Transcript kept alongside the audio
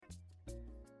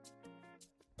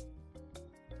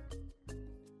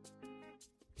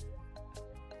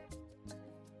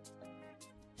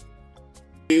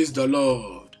Praise the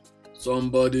Lord.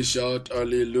 Somebody shout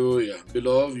hallelujah.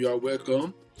 Beloved, you are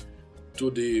welcome to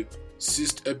the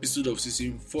 6th episode of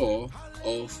season 4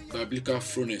 of Biblical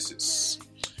Phronesis.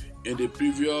 In the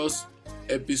previous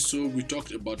episode, we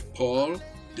talked about Paul,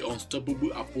 the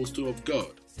unstoppable apostle of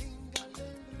God.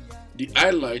 The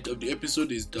highlight of the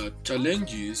episode is that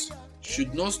challenges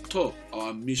should not stop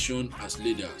our mission as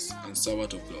leaders and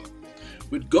servants of God.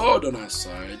 With God on our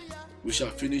side, we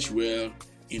shall finish well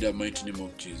in the mighty name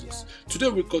of Jesus. Today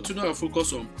we continue our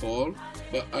focus on Paul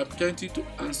by attempting to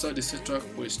answer the central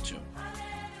question: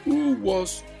 who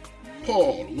was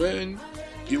Paul when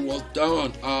he was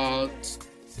down and out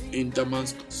in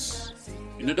Damascus?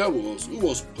 In other words, who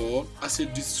was Paul as a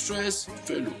distressed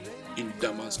fellow in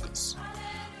Damascus?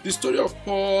 The story of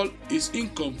Paul is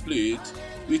incomplete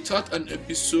without an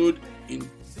episode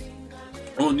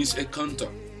on his encounter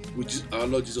with our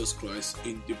Lord Jesus Christ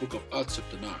in the book of Acts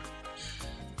chapter 9.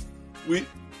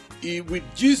 With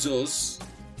Jesus,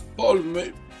 Paul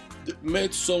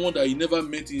met someone that he never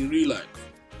met in real life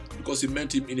because he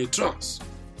met him in a trance.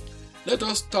 Let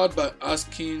us start by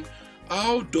asking,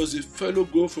 how does a fellow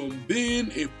go from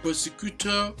being a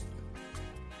persecutor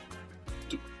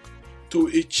to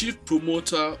a chief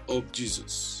promoter of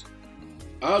Jesus?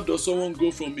 How does someone go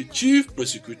from a chief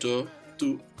persecutor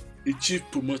to a chief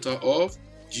promoter of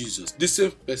Jesus? The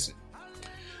same person.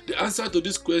 The answer to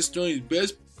this question is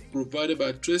best provided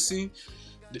by tracing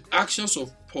the actions of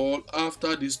Paul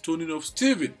after the stoning of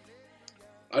Stephen.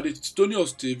 At the stoning of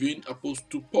Stephen,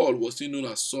 Apostle Paul was still known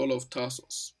as Saul of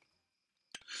Tarsus.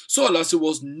 Saul, as he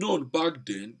was known back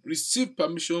then, received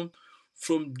permission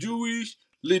from Jewish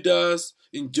leaders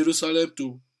in Jerusalem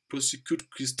to persecute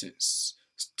Christians,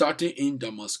 starting in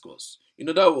Damascus. In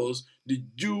other words, the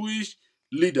Jewish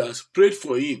leaders prayed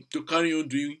for him to carry on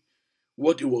doing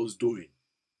what he was doing,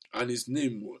 and his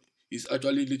name is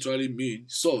actually literally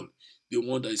means Saul, the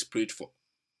one that is prayed for.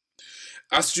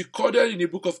 As recorded in the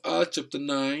book of Acts chapter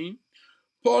 9,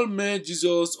 Paul met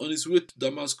Jesus on his way to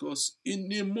Damascus in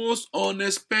the most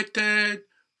unexpected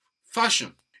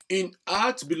fashion. In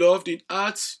Acts, beloved, in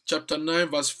Acts chapter 9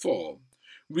 verse 4,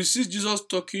 we see Jesus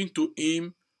talking to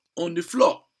him on the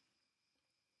floor,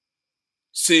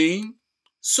 saying,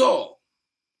 Saul,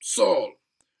 Saul,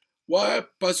 why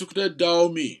persecutest thou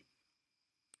me?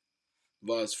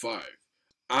 Verse 5.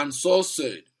 And Saul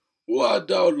said, Who art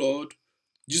thou, Lord?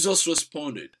 Jesus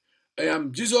responded, I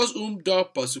am Jesus whom thou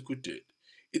persecutest.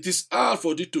 It is hard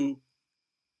for thee to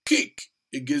kick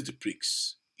against the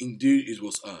pricks. Indeed, it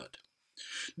was hard.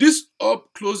 This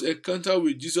up-close encounter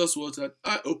with Jesus was an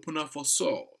eye-opener for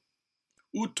Saul,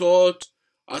 who thought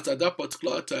until that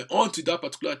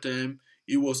particular time,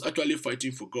 he was actually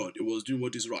fighting for God. He was doing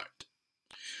what is right.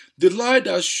 The light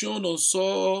that shone on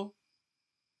Saul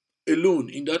alone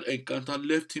in that encounter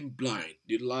left him blind.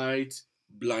 The light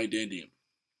blinded him.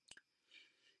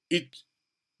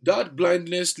 That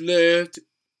blindness left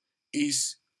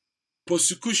his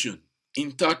persecution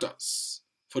in tatters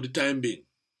for the time being.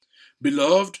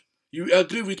 Beloved, you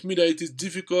agree with me that it is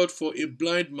difficult for a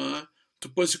blind man to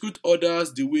persecute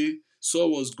others the way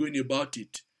Saul was going about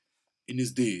it in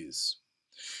his days.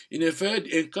 In effect,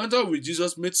 the encounter with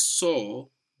Jesus made Saul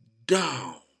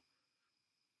down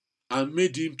and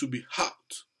made him to be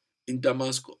hurt in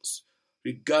Damascus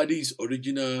regarding his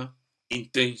original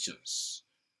intentions.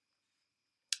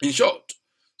 In short,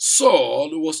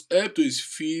 Saul was helped to his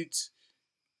feet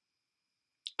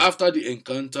after the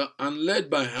encounter and led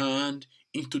by hand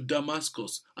into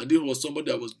Damascus. And this was somebody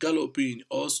that was galloping in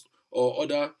horse or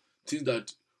other things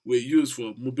that were used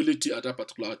for mobility at that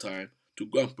particular time to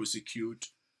go and persecute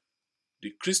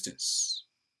the Christians.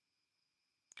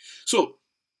 So,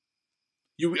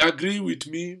 you will agree with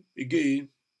me again,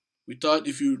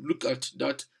 if you look at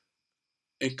that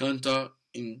encounter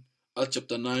in Acts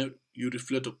chapter 9, you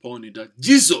reflect upon it that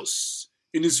Jesus,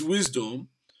 in his wisdom,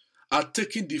 had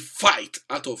taken the fight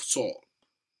out of Saul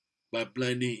by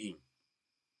blinding him.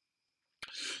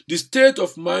 The state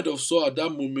of mind of Saul at that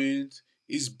moment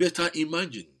is better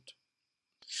imagined.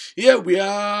 Here we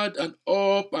had an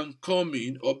up and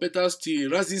coming, or better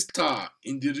still, rising star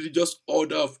in the religious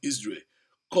order of Israel,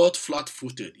 caught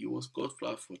flat-footed. He was caught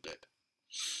flat-footed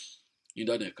in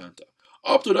that encounter.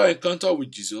 Up to that encounter with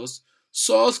Jesus,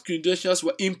 Saul's credentials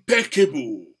were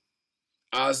impeccable,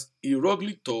 as he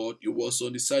wrongly thought he was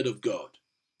on the side of God.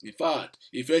 In fact,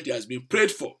 he felt he has been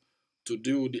prayed for to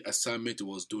do the assignment he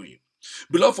was doing.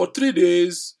 Beloved, for 3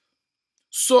 days,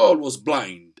 Saul was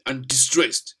blind and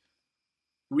distressed,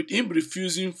 with him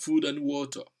refusing food and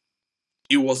water.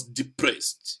 He was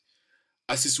depressed.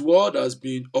 As his world has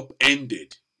been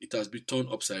upended, it has been turned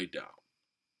upside down.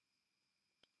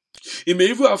 He may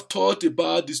even have thought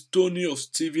about the stoning of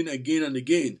Stephen again and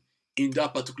again in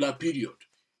that particular period.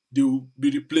 They will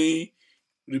be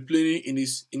replaying in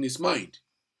his mind.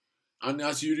 And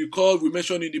as you recall, we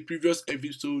mentioned in the previous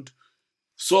episode,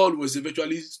 Saul was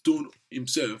eventually stoned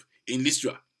himself in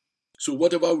Lystra. So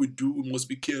whatever we do, we must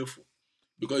be careful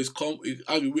because it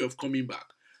has a way of coming back.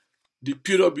 The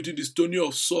period between the stoning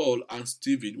of Saul and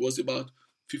Stephen was about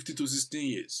 15 to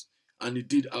 16 years, and it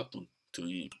did happen to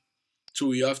him. So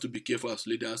we have to be careful as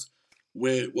leaders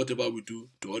where whatever we do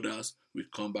to others will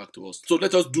come back to us. So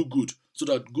let us do good so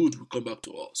that good will come back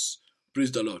to us.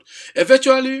 Praise the Lord.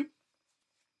 Eventually,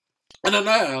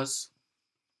 Ananias,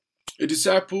 a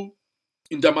disciple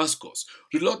in Damascus,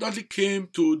 reluctantly came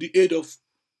to the aid of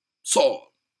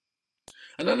Saul.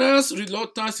 Ananias'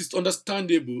 reluctance is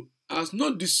understandable as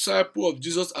no disciple of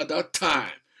Jesus at that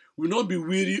time will not be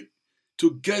weary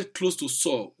to get close to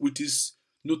Saul with his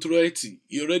notoriety.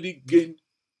 He already gained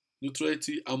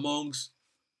notoriety amongst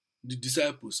the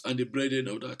disciples and the brethren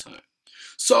of that time.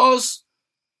 Saul's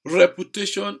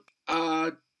reputation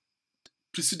had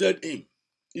preceded him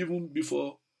even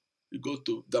before he got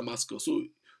to Damascus. So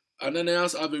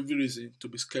Ananias had every reason to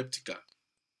be skeptical.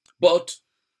 But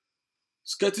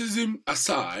skepticism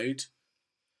aside,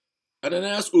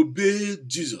 Ananias obeyed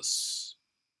Jesus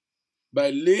by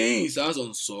laying his hands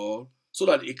on Saul so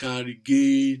that he can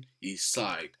regain his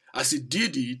sight. As he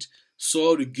did it,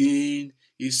 Saul regained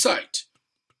his sight.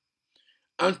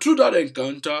 And through that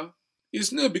encounter,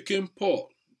 his name became Paul.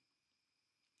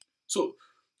 So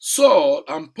Saul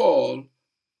and Paul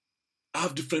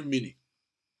have different meaning.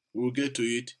 We'll get to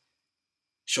it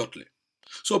shortly.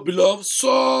 So, beloved,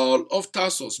 Saul of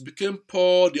Tarsus became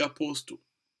Paul the apostle.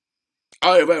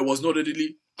 However, he was not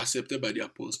readily accepted by the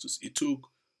apostles. It took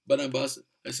Barnabas,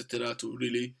 etc., to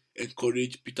really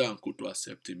encourage Peter and co to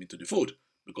accept him into the fold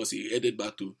because he headed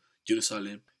back to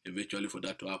Jerusalem eventually for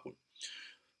that to happen.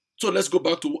 So let's go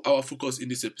back to our focus in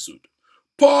this episode.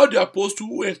 Paul the apostle,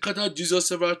 who encountered Jesus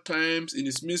several times in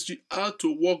his ministry, had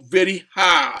to work very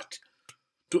hard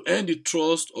to earn the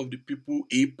trust of the people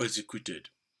he persecuted.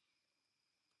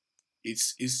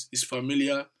 It's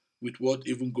familiar with what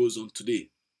even goes on today.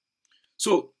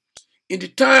 So, in the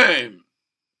time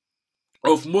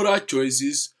of moral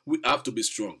choices, we have to be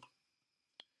strong.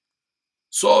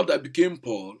 Saul that became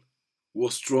Paul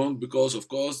was strong because, of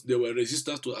course, there were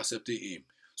resistance to accepting him.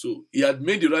 So, he had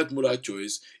made the right moral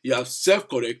choice. He had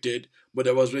self-corrected, but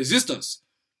there was resistance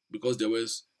because there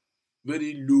was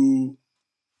very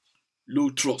low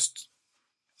trust.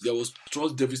 There was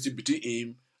trust deficit between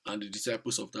him and the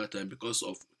disciples of that time because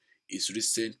of his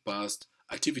recent past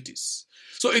activities.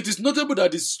 So it is notable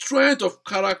that the strength of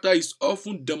character is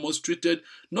often demonstrated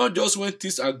not just when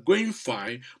things are going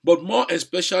fine, but more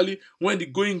especially when the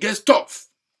going gets tough,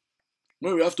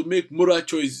 when we have to make moral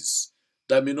choices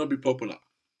that may not be popular.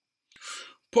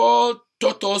 Paul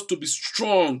taught us to be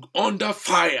strong under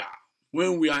fire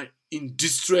when we are in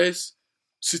distress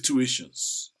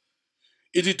situations.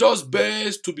 It is thus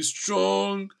best to be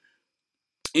strong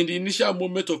in the initial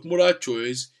moment of moral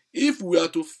choice. If we are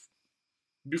to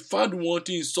be found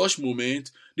wanting in such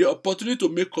moment, the opportunity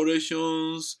to make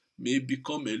corrections may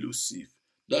become elusive.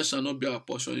 That shall not be our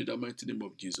portion in the mighty name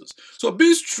of Jesus. So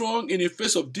being strong in the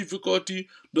face of difficulty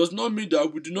does not mean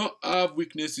that we do not have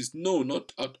weaknesses. No,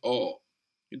 not at all.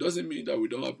 It doesn't mean that we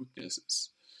don't have weaknesses.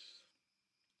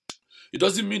 It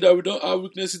doesn't mean that we don't have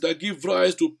weaknesses that give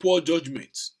rise to poor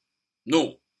judgments.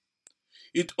 No.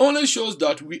 It only shows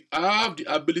that we have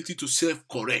the ability to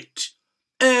self-correct.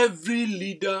 Every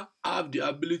leader has the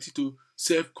ability to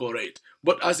self-correct.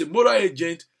 But as a moral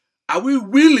agent, are we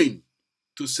willing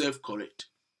to self-correct?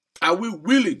 Are we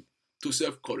willing to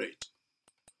self-correct?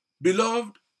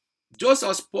 Beloved, just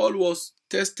as Paul was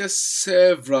tested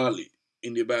severally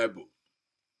in the Bible,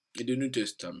 in the New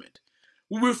Testament,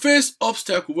 we will face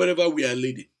obstacles wherever we are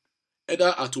leading,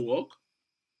 either at work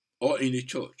or in the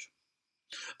church.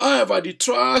 However, the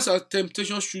trials and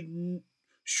temptations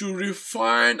should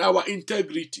refine our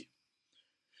integrity,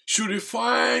 should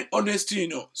refine honesty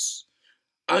in us,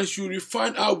 and should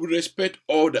refine how we respect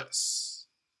others.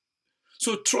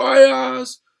 So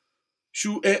trials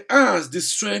should enhance the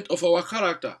strength of our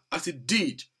character as it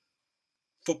did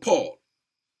for Paul.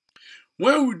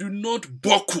 When we do not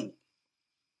buckle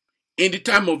in the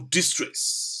time of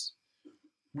distress,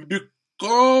 we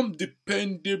become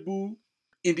dependable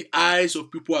in the eyes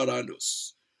of people around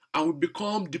us, and we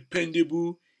become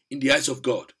dependable in the eyes of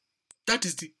God. That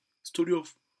is the story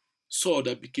of Saul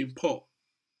that became Paul.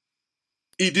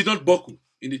 He did not buckle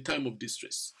in the time of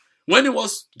distress. When he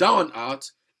was down and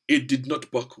out, he did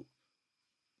not buckle.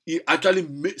 He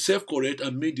actually self-corrected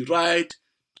and made the right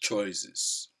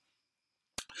choices.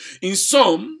 In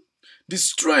sum, the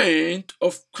strength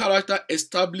of character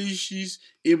establishes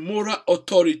a moral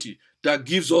authority that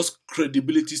gives us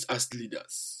credibility as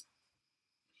leaders.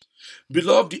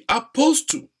 Beloved, the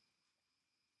apostle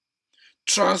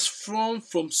transformed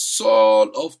from Saul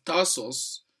of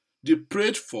Tarsus, the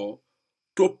prayed for,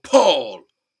 to Paul,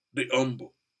 the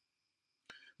humble.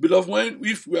 Beloved,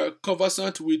 if we are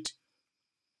conversant with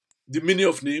the meaning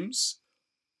of names,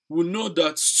 we know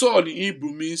that Saul in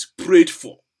Hebrew means prayed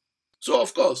for. So,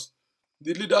 of course,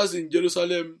 the leaders in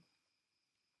Jerusalem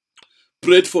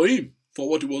prayed for him for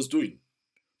what he was doing.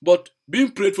 But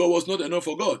being prayed for was not enough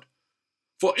for God.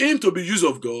 For him to be used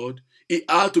of God, he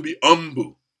had to be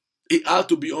humble. He had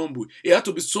to be humble. He had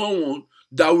to be someone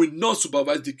that will not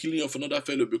supervise the killing of another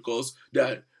fellow because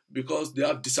they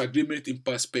have disagreement in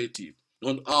perspective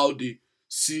on how they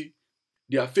see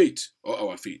their faith or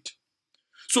our faith.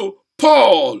 So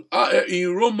Paul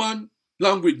in Roman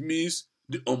language means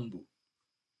the humble.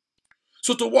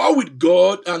 So to walk with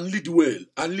God and lead well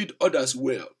and lead others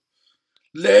well,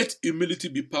 let humility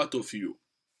be part of you.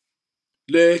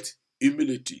 Let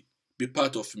humility be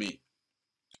part of me.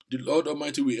 The Lord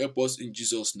Almighty will help us in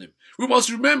Jesus' name. We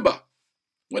must remember,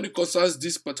 when it concerns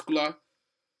this particular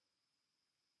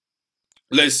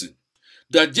lesson,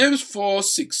 that James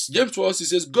 4:6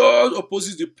 says, God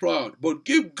opposes the proud, but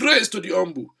give grace to the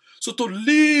humble. So to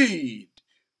lead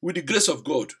with the grace of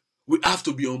God, we have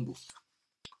to be humble.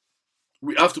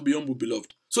 We have to be humble,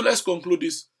 beloved. So let's conclude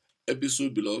this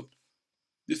episode, beloved.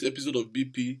 This episode of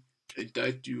BP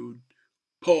entitled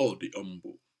Paul the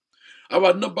Humble.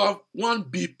 Our number 1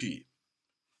 BP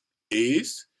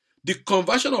is the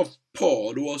conversion of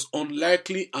Paul was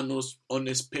unlikely and was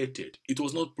unexpected. It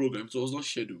was not programmed, it was not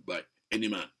scheduled by any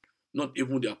man, not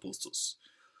even the apostles.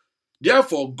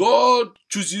 Therefore, God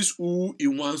chooses who he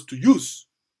wants to use.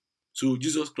 So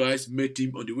Jesus Christ met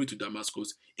him on the way to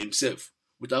Damascus himself,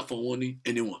 without forewarning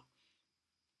anyone.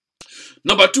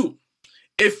 Number 2,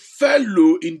 a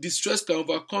fellow in distress can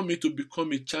overcome it to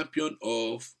become a champion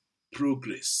of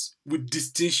progress with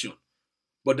distinction.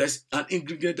 But there's an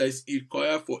ingredient that is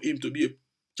required for him to be a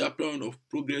champion of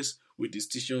progress with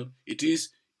distinction. It is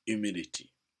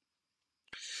humility.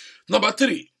 Number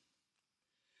 3,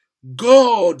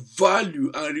 God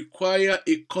value and require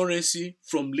a currency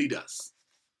from leaders.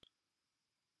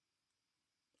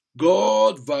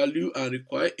 God value and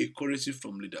require a currency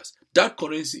from leaders. That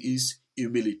currency is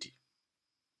humility.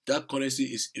 That currency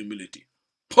is humility.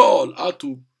 Paul had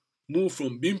to move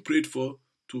from being prayed for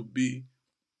to be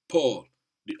Paul,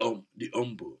 the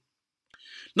humble.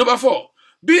 Number 4,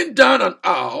 being down and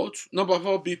out. Number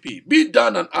 4 BP. Being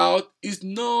down and out is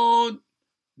not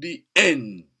the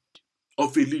end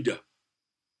of a leader,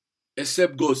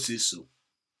 except God says so.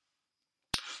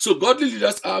 So godly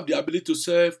leaders have the ability to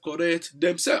self-correct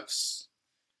themselves.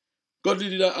 Godly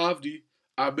leaders have the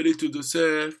ability to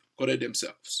self-correct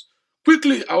themselves.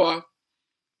 Quickly, our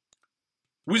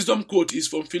wisdom quote is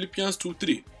from Philippians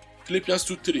 2:3. Philippians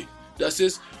 2:3 that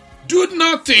says, do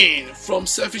nothing from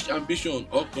selfish ambition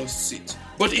or conceit,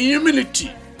 but in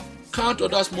humility count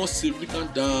others more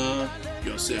significant than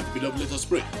yourself. Beloved, let us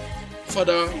pray.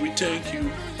 Father, we thank you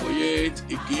for yet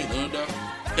again another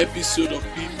episode of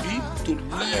PP to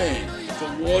learn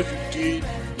from what you did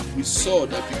with Saul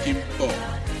that became Paul.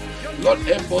 Lord,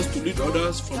 help us to lead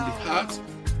others from the heart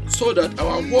so that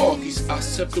our work is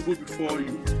acceptable before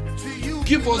you.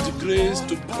 Give us the grace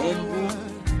to be humble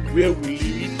where we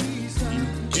live.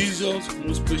 In Jesus'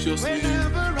 most precious name,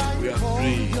 we are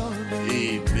praying.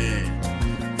 Amen.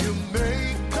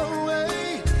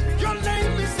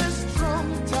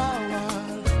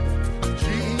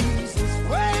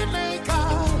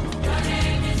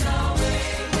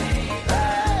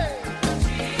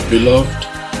 Beloved,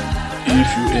 if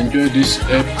you enjoyed this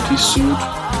episode,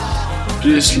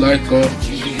 please like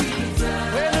us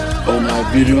on our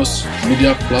various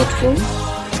media platforms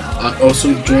and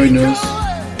also join us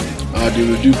at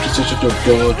the Redeemed Christian Church of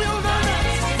God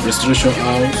Restoration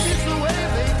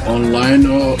House, online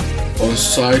or on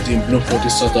site in Bloemfontein,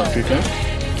 South Africa.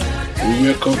 We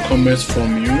welcome comments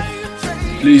from you.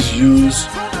 Please use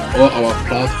all our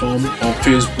platforms on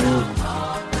Facebook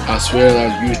as well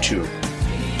as YouTube.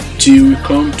 Till we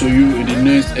come to you in the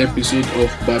next episode of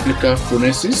Biblical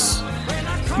Phronesis,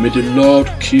 may the Lord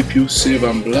keep you safe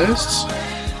and blessed.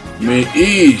 May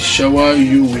He shower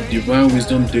you with divine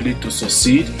wisdom daily to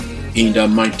succeed in the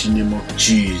mighty name of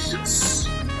Jesus.